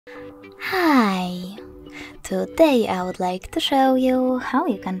Hi! Today I would like to show you how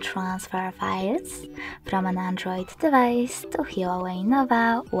you can transfer files from an Android device to Huawei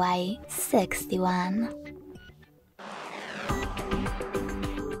Nova Y61.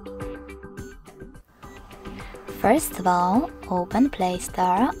 First of all, open Play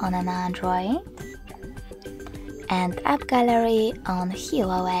Store on an Android and App Gallery on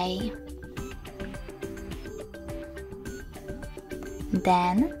Huawei.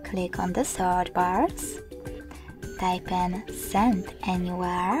 Then click on the search bars, type in Send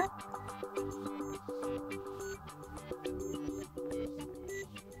Anywhere,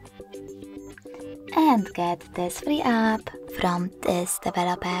 and get this free app from this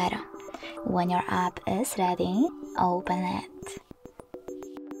developer. When your app is ready, open it.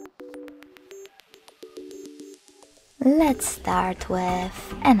 Let's start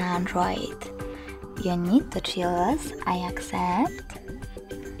with an Android. You need to choose I accept,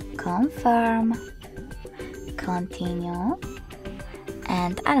 confirm, continue,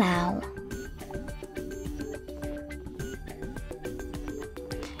 and allow.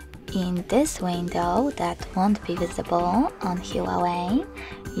 In this window that won't be visible on Huawei,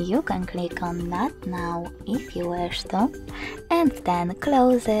 you can click on Not Now if you wish to, and then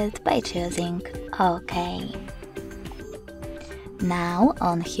close it by choosing OK. Now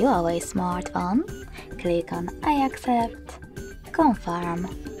on Huawei smartphone, click on I accept, confirm,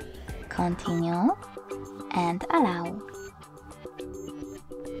 continue, and allow.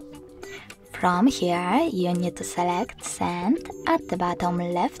 From here, you need to select Send at the bottom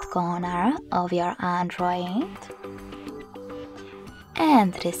left corner of your Android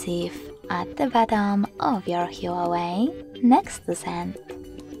and Receive at the bottom of your Huawei next to Send.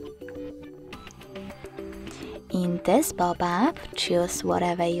 In this pop-up, choose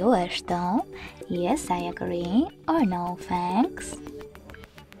whatever you wish to, Yes, I agree, or No, thanks,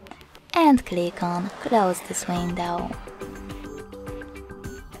 and click on Close this window.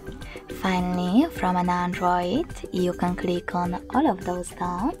 Finally, from an Android, you can click on all of those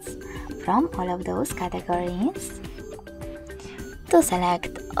dots from all of those categories to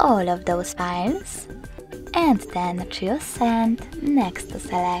select all of those files and then choose Send next to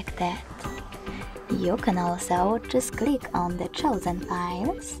selected. You can also just click on the chosen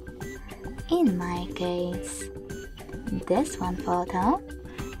files, in my case, this one photo,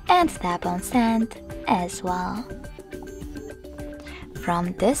 and tap on Send as well.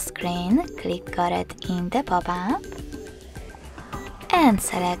 From this screen, click Got it in the pop-up and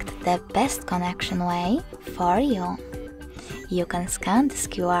select the best connection way for you. You can scan this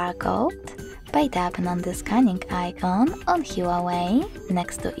QR code by tapping on the scanning icon on Huawei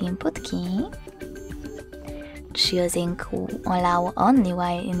next to Input key, choosing Allow only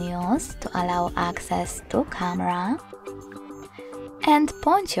while in use to allow access to camera, and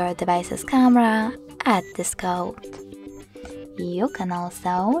point your device's camera at this code. You can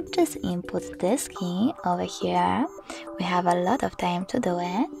also just input this key over here. We have a lot of time to do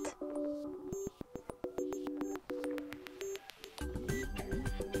it.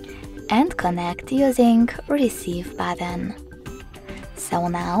 And connect using Receive button. So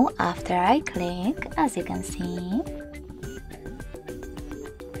now, after I click, as you can see,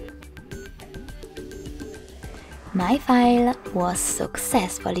 my file was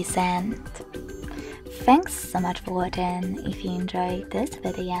successfully sent. Thanks so much for watching. If you enjoyed this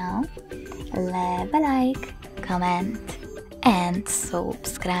video, leave a like, comment, and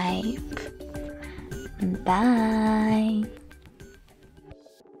subscribe. Bye!